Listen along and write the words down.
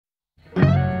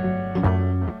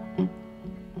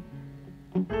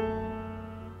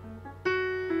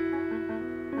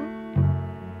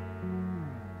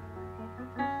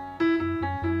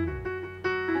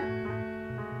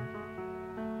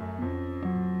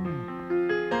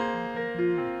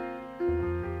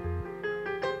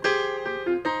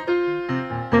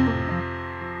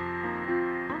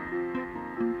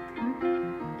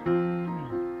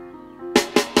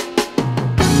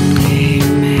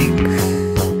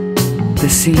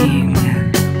scene,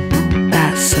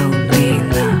 that's so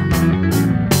Leela.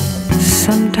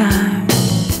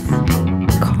 Sometimes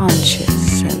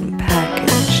conscious and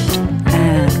packaged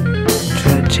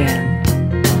androgen.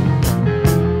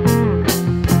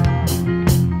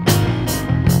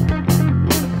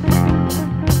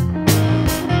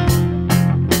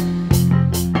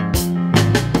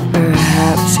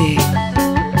 Perhaps he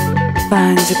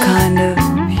finds a kind of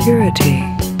purity,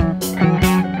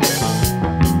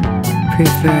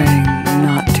 preferring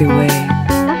not to wait,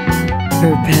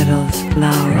 her petals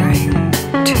flowering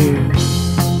too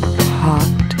hot.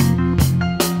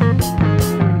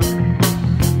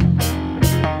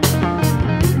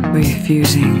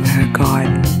 Refusing her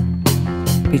garden,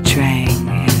 betraying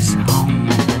his home.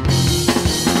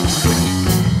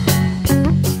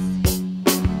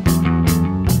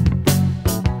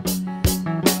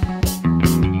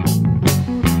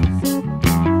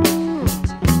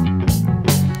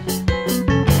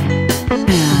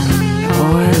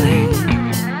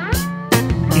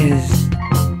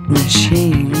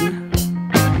 Machine,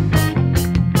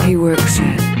 he works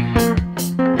it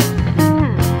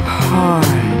hard,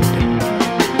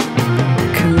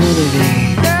 committed.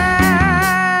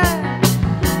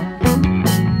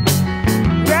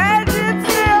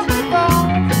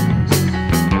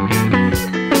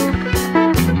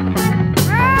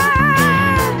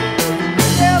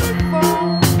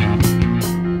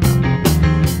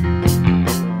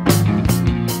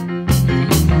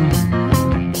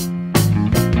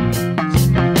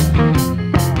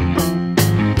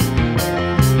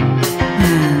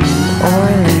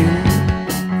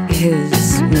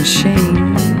 His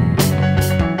machine,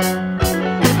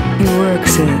 he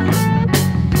works it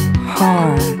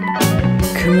hard,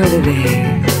 committed.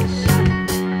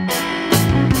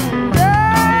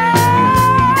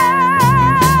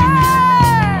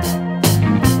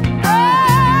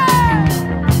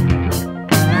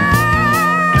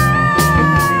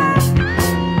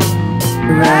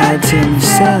 Rides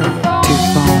himself to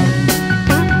foam.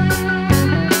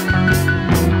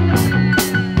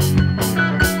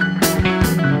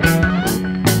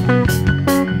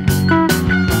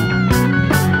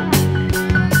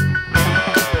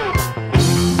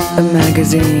 A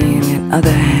magazine, in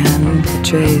other hand,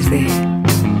 portrays the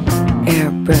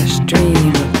airbrushed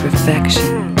dream of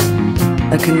perfection,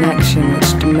 a connection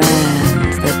which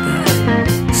demands that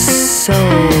the soul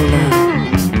of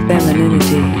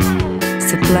femininity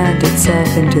supplant itself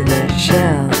into the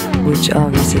shell which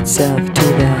offers itself to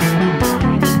the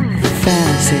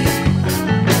fantasy.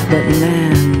 But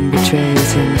man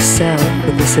betrays himself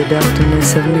with the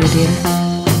seductiveness of media,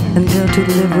 until to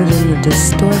live within the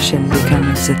distortion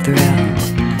becomes a thrill,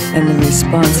 and the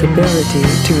responsibility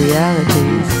to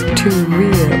realities too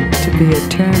real to be a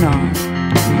turn-on,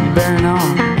 burn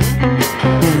on,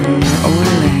 and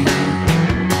oiling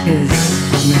his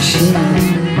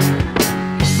machine.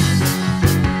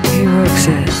 He works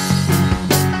it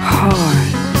hard,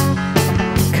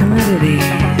 committed.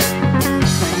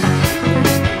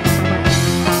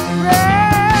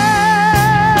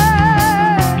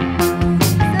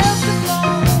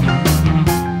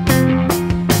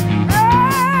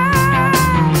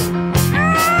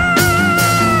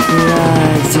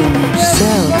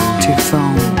 Himself to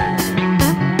foam.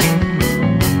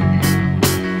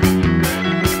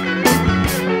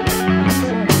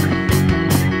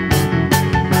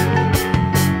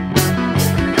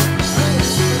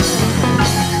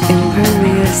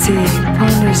 Impervious, he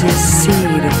ponders his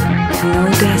seed of no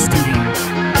destiny,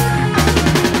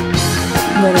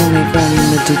 but only from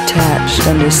the detached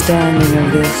understanding of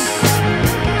this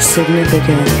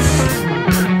significance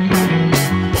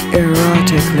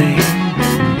erotically.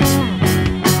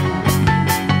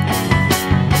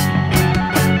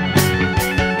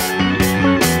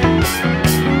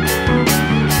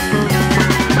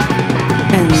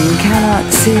 Cannot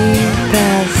see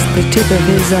past the tip of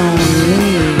his own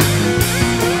knee.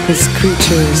 His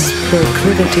creature's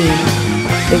proclivity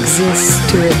exists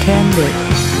to attend it,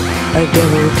 a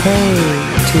devotee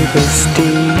to the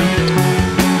steed.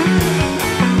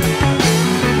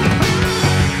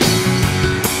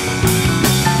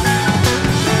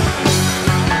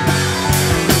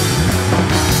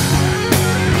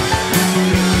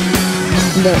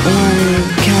 But one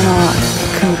cannot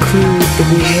conclude the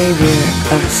behavior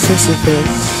of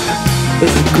Sisyphus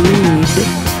is greed,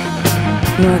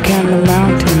 nor can the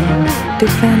mountain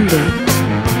defend it.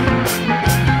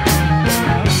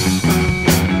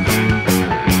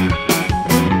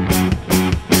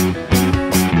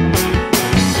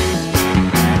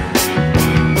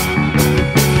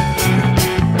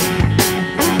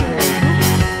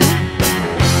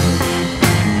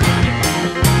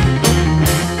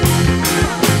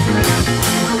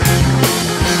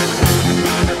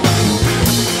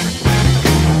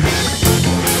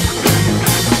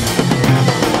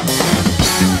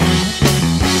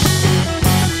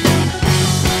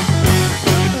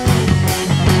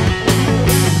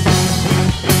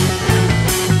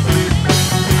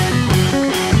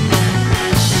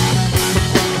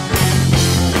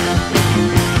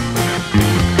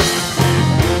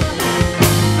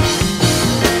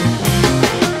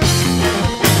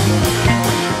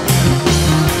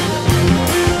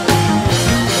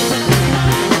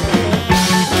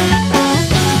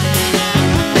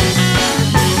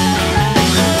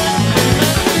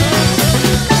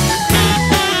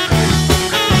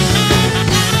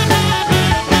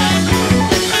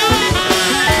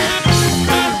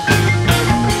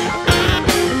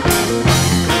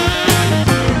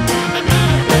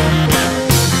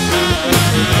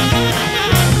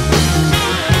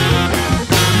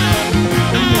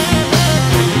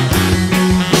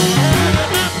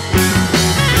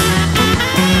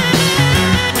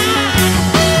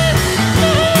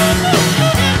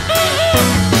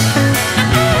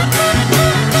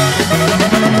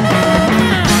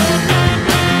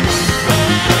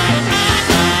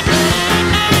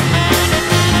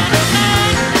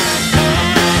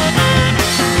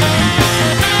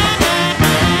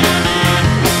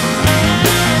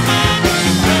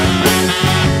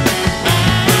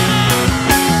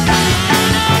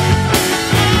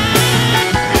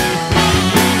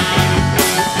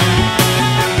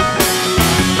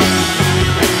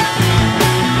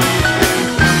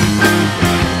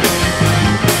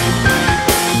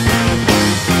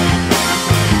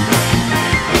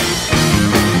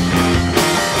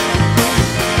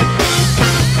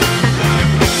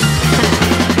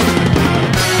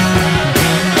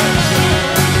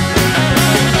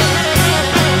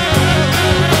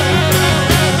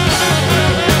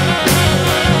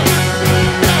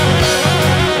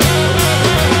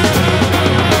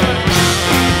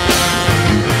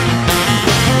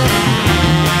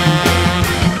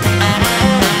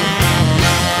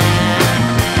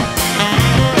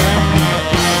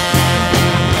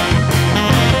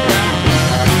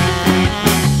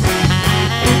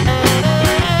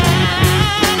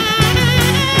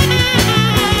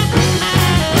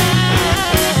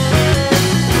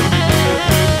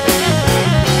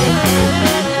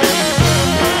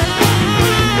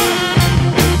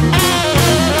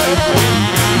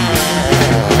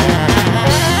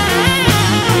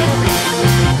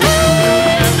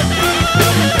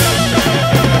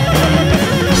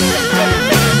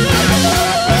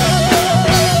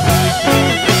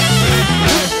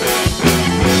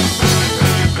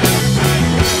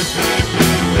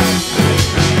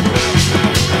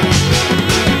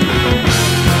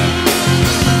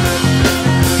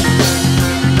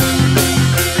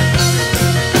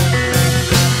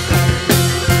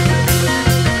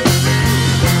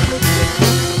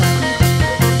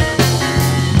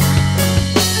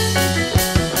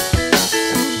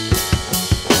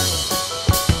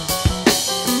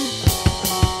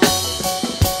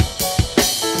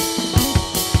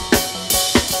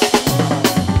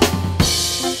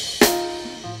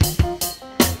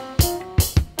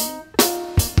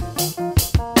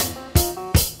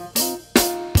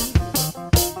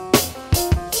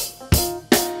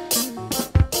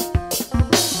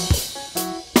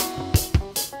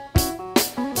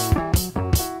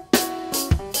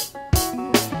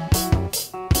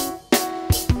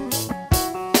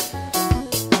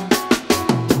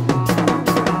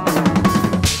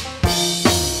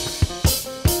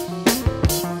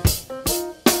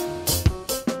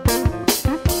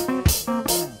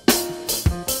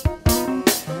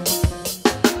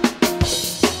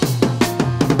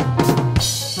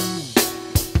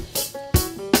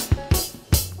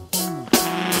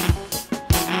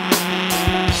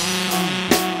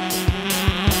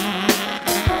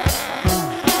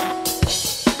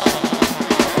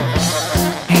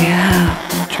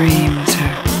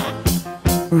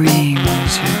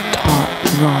 reams your taut,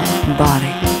 raw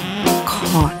body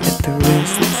caught at the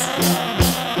wrists,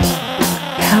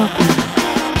 helpless,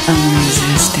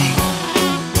 unresisting.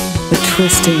 The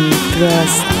twisting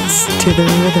thrusts to the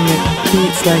rhythmic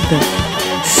beats like the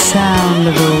sound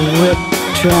of a whip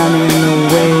drowning in the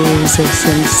waves of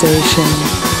sensation.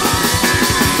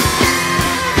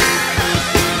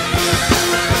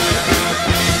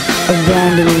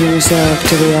 Abandoning yourself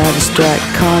to the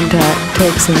abstract contact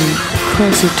takes him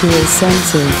closer to his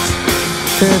senses,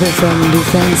 further from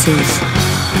defenses,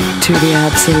 to the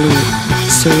absolute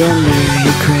surrender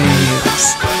he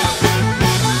craves.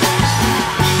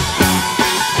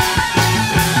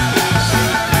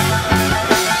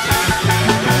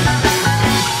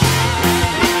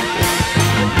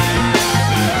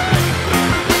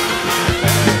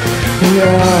 We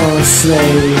are all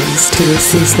slaves to the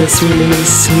ceaseless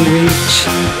release we reach,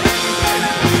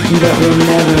 but will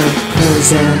never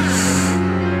possess.